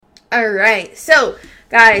All right. So,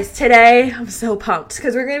 guys, today I'm so pumped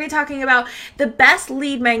because we're going to be talking about the best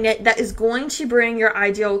lead magnet that is going to bring your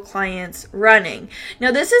ideal clients running.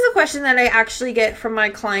 Now, this is a question that I actually get from my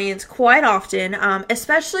clients quite often,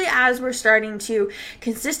 especially as we're starting to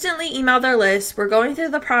consistently email their list. We're going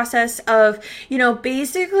through the process of,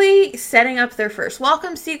 basically setting up their first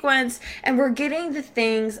welcome sequence, and we're getting the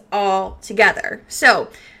things all together. So,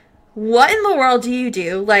 what in the world do you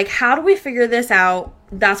do? Like, how do we figure this out?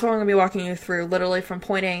 That's what I'm going to be walking you through, literally from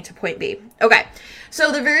point A to point B. Okay,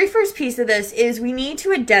 so the very first piece of this is we need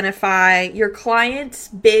to identify your client's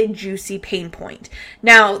big, juicy pain point.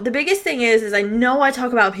 Now, the biggest thing is I know I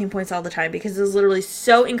talk about pain points all the time because it's literally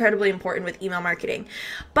so incredibly important with email marketing.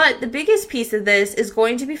 But the biggest piece of this is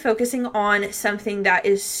going to be focusing on something that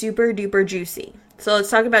is super duper juicy. So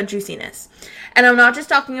let's talk about juiciness. And I'm not just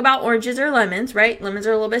talking about oranges or lemons, right? Lemons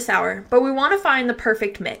are a little bit sour, but we want to find the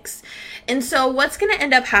perfect mix. And so what's going to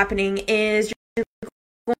end up happening is you're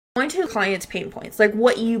going to clients' pain points, like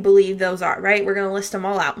what you believe those are, right? We're going to list them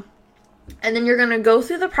all out. And then you're going to go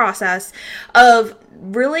through the process of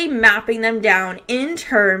really mapping them down in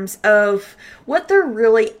terms of what they're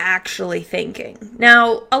really actually thinking.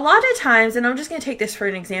 Now, a lot of times, and I'm just going to take this for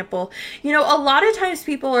an example, a lot of times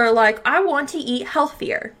people are like, I want to eat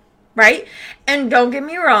healthier, right? And don't get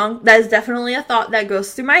me wrong, that is definitely a thought that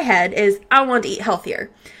goes through my head is I want to eat healthier.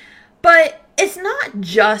 But it's not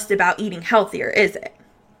just about eating healthier, is it?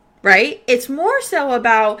 Right? It's more so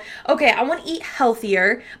about, okay, I want to eat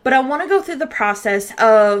healthier, but I want to go through the process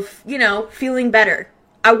of, feeling better.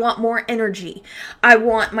 I want more energy. I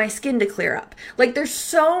want my skin to clear up. Like, there's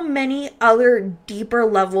so many other deeper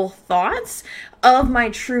level thoughts of my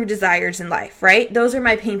true desires in life, right? Those are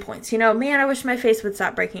my pain points. Man, I wish my face would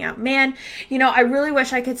stop breaking out. Man, I really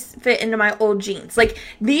wish I could fit into my old jeans. Like,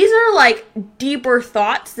 these are like deeper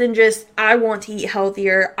thoughts than just, I want to eat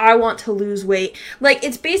healthier. I want to lose weight. Like,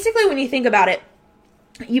 it's basically, when you think about it,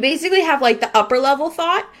 you basically have like the upper level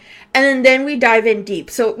thought, and then we dive in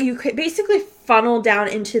deep. So you could basically funnel down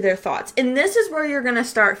into their thoughts. And this is where you're going to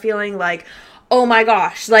start feeling like, oh my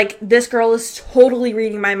gosh, like this girl is totally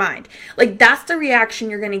reading my mind. Like, that's the reaction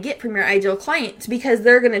you're going to get from your ideal clients because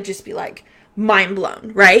they're going to just be like mind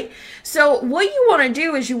blown, right? So what you want to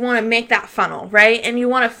do is you want to make that funnel, right? And you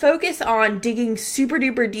want to focus on digging super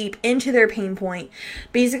duper deep into their pain point,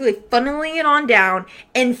 basically funneling it on down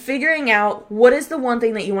and figuring out what is the one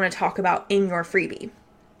thing that you want to talk about in your freebie.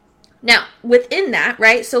 Now, within that,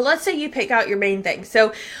 right, so let's say you pick out your main thing.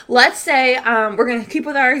 So let's say, we're going to keep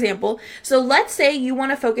with our example. So let's say you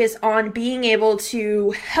want to focus on being able to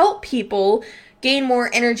help people gain more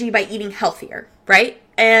energy by eating healthier, right?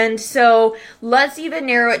 And so let's even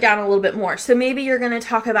narrow it down a little bit more. So maybe you're going to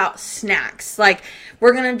talk about snacks. Like,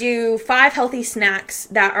 we're going to do 5 healthy snacks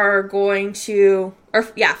that are going to,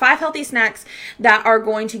 5 healthy snacks that are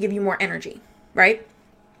going to give you more energy, right?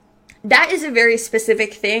 That is a very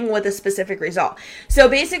specific thing with a specific result. So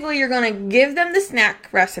basically, you're going to give them the snack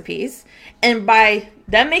recipes, and by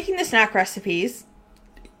them making the snack recipes,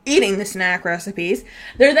 eating the snack recipes,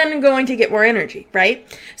 they're then going to get more energy,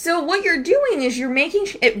 right? So what you're doing is you're making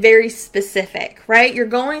it very specific, right? You're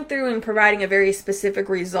going through and providing a very specific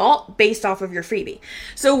result based off of your freebie.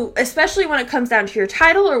 So especially when it comes down to your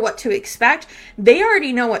title or what to expect, they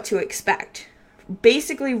already know what to expect.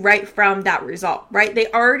 Basically right from that result, right? They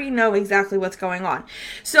already know exactly what's going on.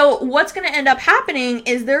 So what's going to end up happening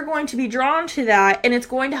is they're going to be drawn to that, and it's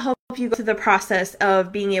going to help you go through the process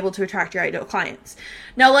of being able to attract your ideal clients.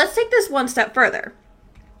 Now let's take this one step further.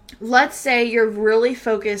 Let's say you're really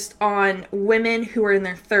focused on women who are in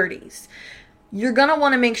their 30s. You're going to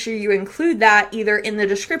want to make sure you include that either in the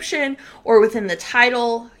description or within the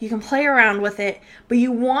title. You can play around with it, but you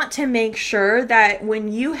want to make sure that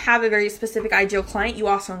when you have a very specific ideal client, you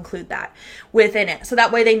also include that within it. So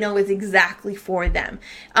that way they know it's exactly for them.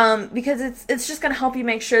 Because it's just going to help you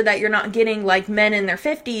make sure that you're not getting like men in their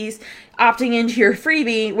 50s opting into your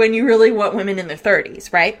freebie when you really want women in their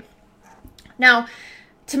 30s, right? Now,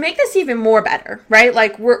 to make this even more better, right?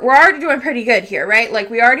 Like we're already doing pretty good here, right? Like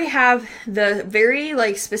we already have the very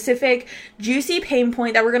like specific juicy pain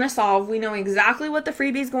point that we're going to solve. We know exactly what the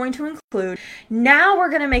freebie is going to include. Now we're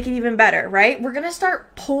going to make it even better, right? We're going to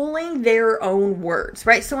start pulling their own words,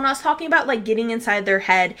 right? So when I was talking about like getting inside their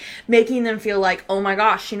head, making them feel like, oh my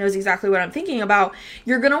gosh, she knows exactly what I'm thinking about,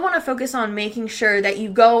 you're going to want to focus on making sure that you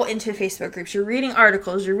go into Facebook groups, you're reading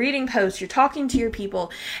articles, you're reading posts, you're talking to your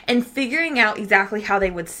people and figuring out exactly how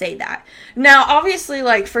they would say that. Now, obviously,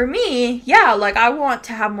 like for me, yeah, like I want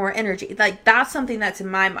to have more energy. Like that's something that's in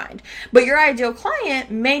my mind. But your ideal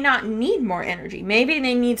client may not need more energy. Maybe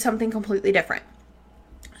they need something completely different.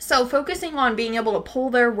 So focusing on being able to pull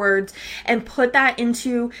their words and put that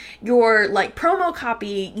into your like promo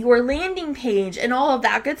copy, your landing page, and all of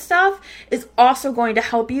that good stuff is also going to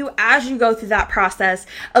help you as you go through that process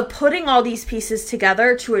of putting all these pieces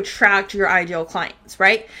together to attract your ideal clients,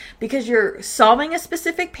 right? Because you're solving a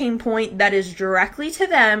specific pain point that is directly to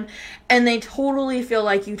them, and they totally feel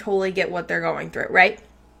like you totally get what they're going through, right?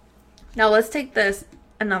 Now let's take this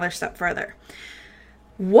another step further.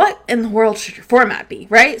 What in the world should your format be,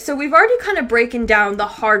 right? So we've already kind of broken down the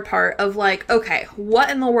hard part of like, okay,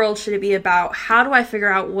 what in the world should it be about? How do I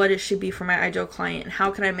figure out what it should be for my ideal client? And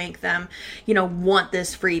how can I make them, want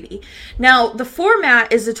this freebie? Now, the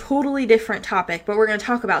format is a totally different topic, but we're going to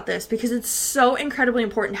talk about this because it's so incredibly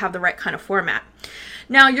important to have the right kind of format.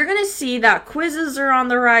 Now, you're going to see that quizzes are on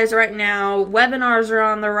the rise right now. Webinars are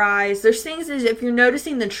on the rise. There's things that if you're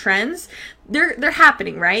noticing the trends, they're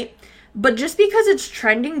happening, right? But just because it's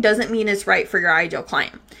trending doesn't mean it's right for your ideal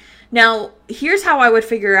client. Now, here's how I would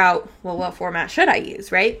figure out, well, what format should I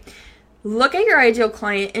use, right? Look at your ideal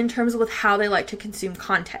client in terms of how they like to consume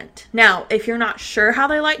content. Now, if you're not sure how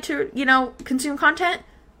they like to, consume content,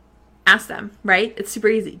 ask them, right? It's super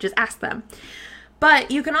easy. Just ask them.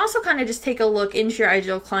 But you can also kind of just take a look into your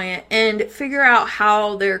ideal client and figure out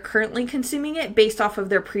how they're currently consuming it based off of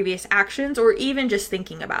their previous actions or even just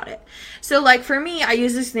thinking about it. So like for me, I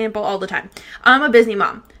use this example all the time. I'm a busy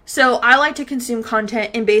mom. So I like to consume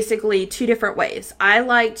content in basically two different ways. I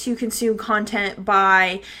like to consume content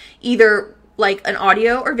by either like an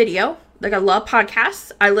audio or video. Like I love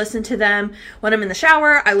podcasts. I listen to them when I'm in the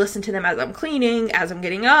shower. I listen to them as I'm cleaning, as I'm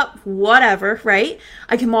getting up, whatever, right?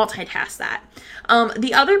 I can multitask that.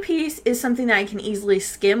 The other piece is something that I can easily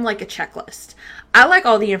skim, like a checklist. I like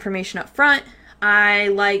all the information up front. I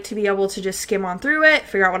like to be able to just skim on through it,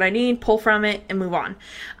 figure out what I need, pull from it, and move on.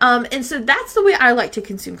 And so that's the way I like to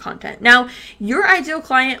consume content. Now, your ideal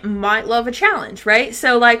client might love a challenge, right?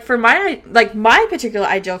 So like for my particular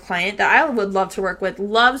ideal client that I would love to work with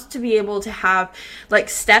loves to be able to have like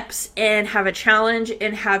steps and have a challenge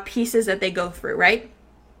and have pieces that they go through, right?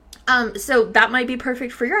 So that might be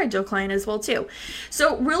perfect for your ideal client as well too.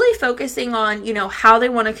 So really focusing on, how they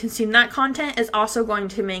want to consume that content is also going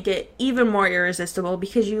to make it even more irresistible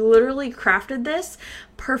because you literally crafted this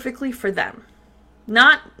perfectly for them.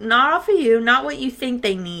 Not off of you, not what you think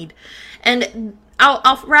they need. And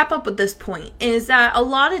I'll wrap up with this point is that a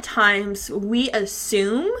lot of times we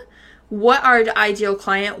assume what our ideal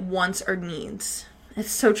client wants or needs.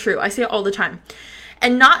 It's so true. I see it all the time.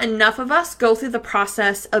 And not enough of us go through the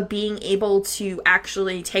process of being able to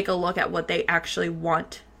actually take a look at what they actually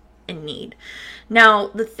want and need. Now,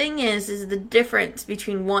 the thing is the difference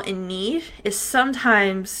between want and need is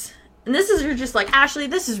sometimes, and this is, you're just like, Ashley,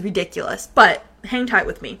 this is ridiculous, but hang tight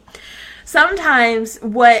with me. Sometimes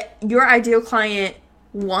what your ideal client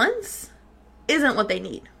wants isn't what they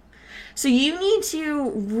need. So you need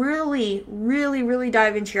to really, really, really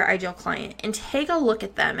dive into your ideal client and take a look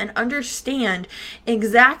at them and understand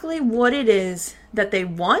exactly what it is that they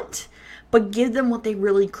want, but give them what they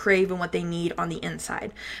really crave and what they need on the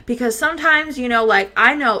inside. Because sometimes,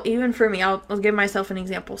 I know even for me, I'll give myself an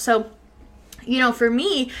example. So, for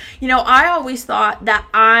me, I always thought that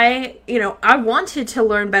I wanted to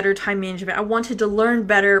learn better time management. I wanted to learn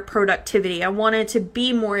better productivity. I wanted to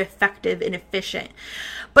be more effective and efficient.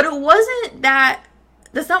 But it wasn't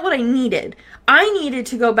that's not what I needed. I needed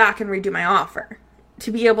to go back and redo my offer to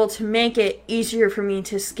be able to make it easier for me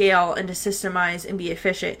to scale and to systemize and be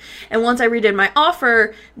efficient. And once I redid my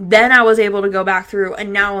offer, then I was able to go back through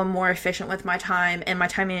and now I'm more efficient with my time and my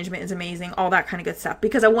time management is amazing, all that kind of good stuff,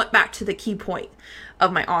 because I went back to the key point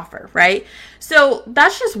of my offer, right? So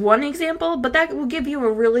that's just one example, but that will give you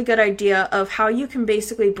a really good idea of how you can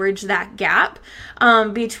basically bridge that gap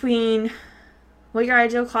between what your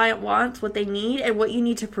ideal client wants, what they need, and what you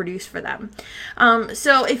need to produce for them.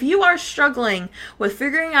 So if you are struggling with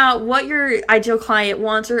figuring out what your ideal client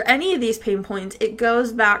wants or any of these pain points, it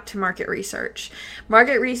goes back to market research.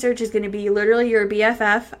 Market research is going to be literally your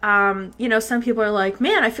BFF. Some people are like,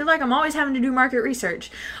 man, I feel like I'm always having to do market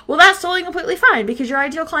research. Well, that's totally completely fine because your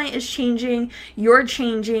ideal client is changing, you're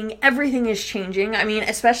changing, everything is changing. I mean,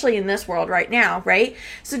 especially in this world right now, right?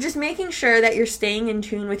 So just making sure that you're staying in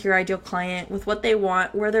tune with your ideal client, with what they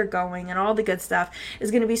want, where they're going, and all the good stuff is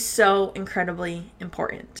going to be so incredibly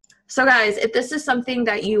important. So guys, if this is something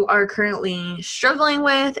that you are currently struggling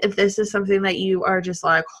with, if this is something that you are just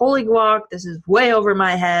like, holy guac, this is way over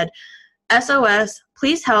my head, SOS,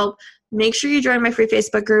 please help. Make sure you join my free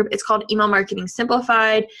Facebook group. It's called Email Marketing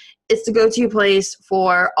Simplified. It's the go-to place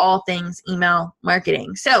for all things email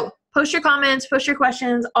marketing. So post your comments, post your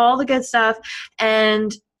questions, all the good stuff.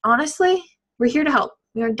 And honestly, we're here to help.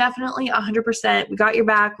 We are definitely 100%. We got your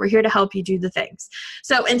back. We're here to help you do the things.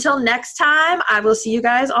 So until next time, I will see you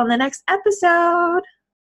guys on the next episode.